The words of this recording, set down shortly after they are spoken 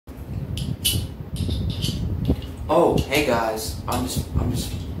Oh, hey guys, I'm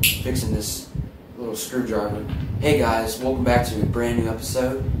just fixing this little screwdriver. Hey guys, welcome back to a brand new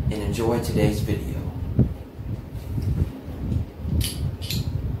episode and enjoy today's video.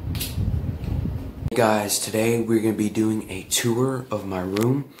 Hey guys, today we're going to be doing a tour of my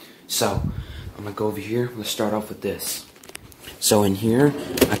room. So, I'm going to go over here. Let's start off with this. So in here,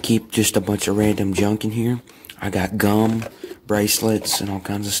 I keep just a bunch of random junk in here. I got gum, bracelets, and all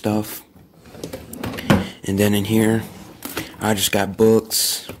kinds of stuff. And then in here, I just got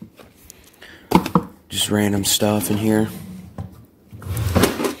books, just random stuff in here.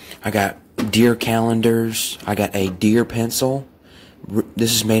 I got deer calendars. I got a deer pencil.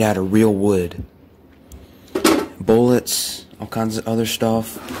 This is made out of real wood. Bullets, all kinds of other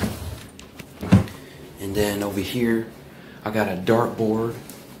stuff. And then over here, I got a dartboard.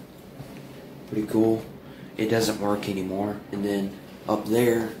 Pretty cool. It doesn't work anymore. And then up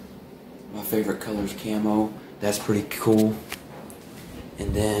there, my favorite color is camo. That's pretty cool.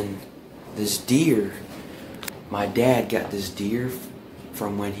 And then this deer. My dad got this deer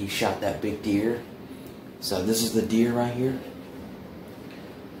from when he shot that big deer. So this is the deer right here.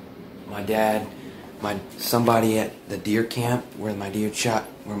 Somebody at the deer camp where my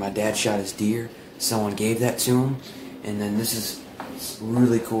dad shot his deer, someone gave that to him. And then this is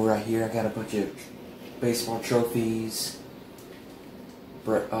really cool right here. I got a bunch of baseball trophies,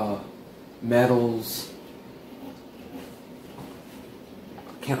 medals.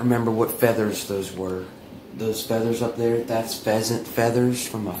 I can't remember what feathers those were. Those feathers up there, that's pheasant feathers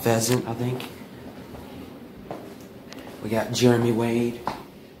from a pheasant, I think. We got Jeremy Wade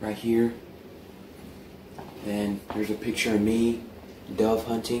right here. And there's a picture of me dove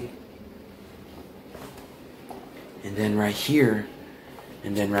hunting. And then right here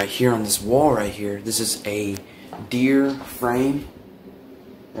on this wall right here, this is a deer frame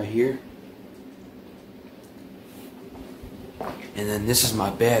right here. And then this is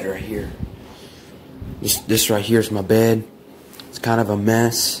my bed right here. This right here is my bed. It's kind of a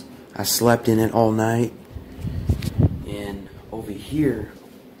mess. I slept in it all night. And over here,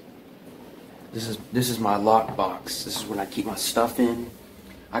 this is my lock box. This is when I keep my stuff in.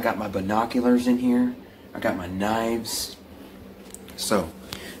 I got my binoculars in here. I got my knives. So,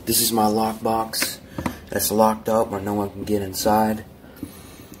 this is my lock box that's locked up where no one can get inside.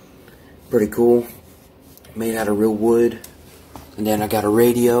 Pretty cool. Made out of real wood. And then I got a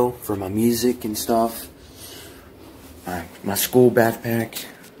radio for my music and stuff. Alright, my school backpack.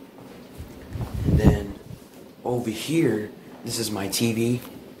 And then over here, this is my TV.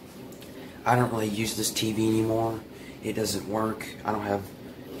 I don't really use this TV anymore. It doesn't work. I don't have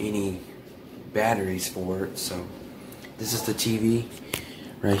any batteries for it. So this is the TV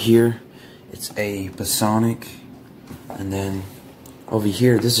right here. It's a Panasonic. And then over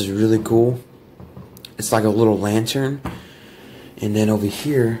here, this is really cool. It's like a little lantern. And then over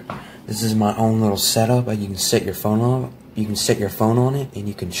here, this is my own little setup. You can set your phone on. You can set your phone on it, and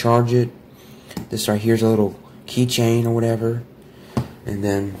you can charge it. This right here is a little keychain or whatever. And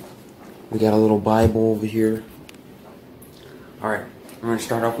then we got a little Bible over here. All right, I'm gonna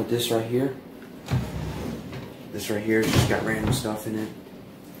start off with this right here. This right here has just got random stuff in it.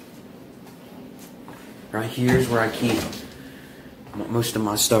 Right here is where I keep most of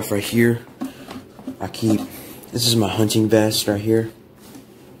my stuff. Right here, this is my hunting vest right here.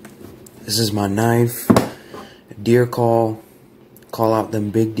 This is my knife, deer call out them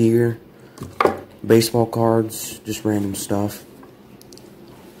big deer, baseball cards, just random stuff.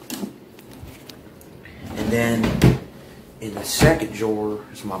 And then in the second drawer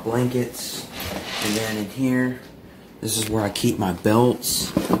is my blankets. And then in here, this is where I keep my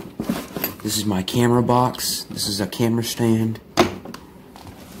belts. This is my camera box. This is a camera stand.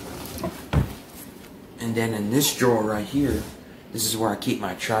 And then in this drawer right here, this is where I keep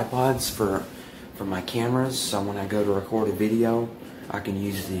my tripods for my cameras. So when I go to record a video, I can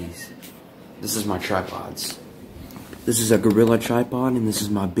use these. This is my tripods. This is a Gorilla tripod, and this is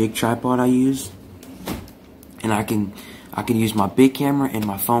my big tripod I use. And I can use my big camera and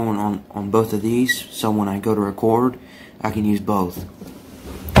my phone on both of these. So when I go to record, I can use both.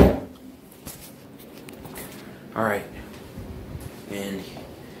 All right. And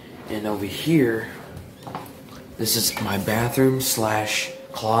over here, this is my bathroom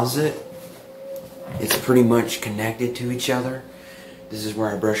 / closet. It's pretty much connected to each other. This is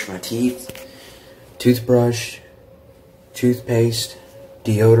where I brush my teeth, toothbrush, toothpaste,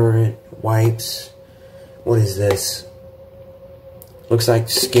 deodorant, wipes. What is this? Looks like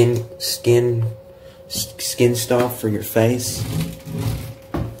skin stuff for your face.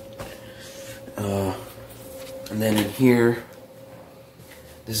 And then in here,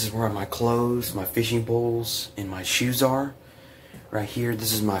 This is where my clothes, my fishing poles, and my shoes are. Right here,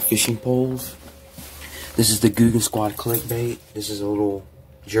 this is my fishing poles. This is the Googan Squad clickbait. This is a little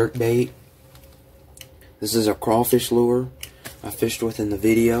jerk bait. This is a crawfish lure I fished with in the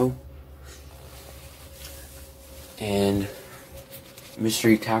video. And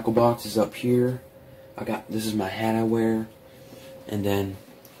mystery tackle box is up here. This is my hat I wear. And then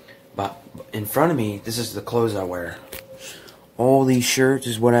in front of me, this is the clothes I wear. All these shirts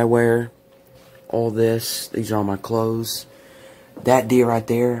is what I wear. All this, these are all my clothes. That deer right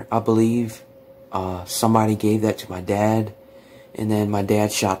there, I believe somebody gave that to my dad. And then my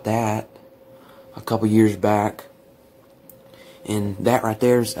dad shot that a couple years back. And that right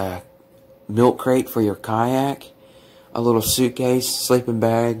there is a milk crate for your kayak. A little suitcase, sleeping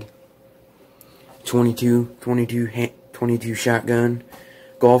bag. 22 shotgun.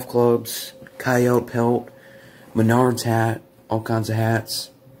 Golf clubs. Coyote pelt. Menards hat. All kinds of hats.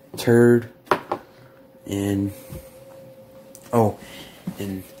 Turd. And oh,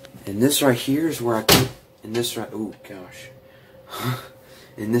 and this right here is where I keep. And this right. Oh gosh.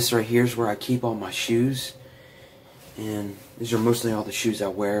 And this right here is where I keep all my shoes. And these are mostly all the shoes I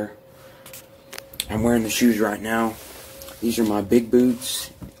wear. I'm wearing the shoes right now. These are my big boots,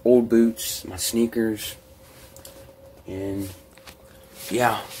 old boots, my sneakers. And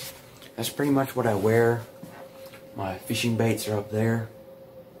yeah, that's pretty much what I wear. My fishing baits are up there.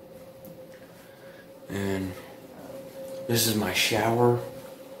 And this is my shower.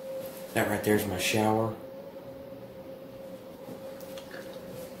 That right there is my shower.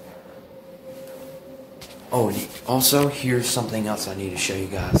 Oh, and also, here's something else I need to show you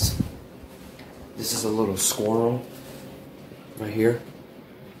guys. This is a little squirrel right here.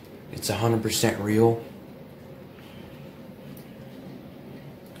 It's 100% real.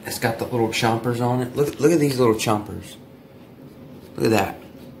 It's got the little chompers on it. Look at these little chompers. Look at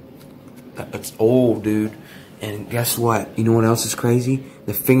that. That's old, dude. And guess what? You know what else is crazy?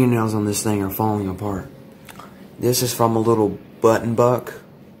 The fingernails on this thing are falling apart. This is from a little button buck.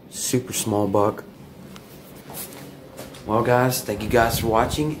 Super small buck. Well, guys, thank you guys for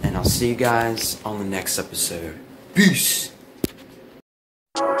watching, and I'll see you guys on the next episode. Peace!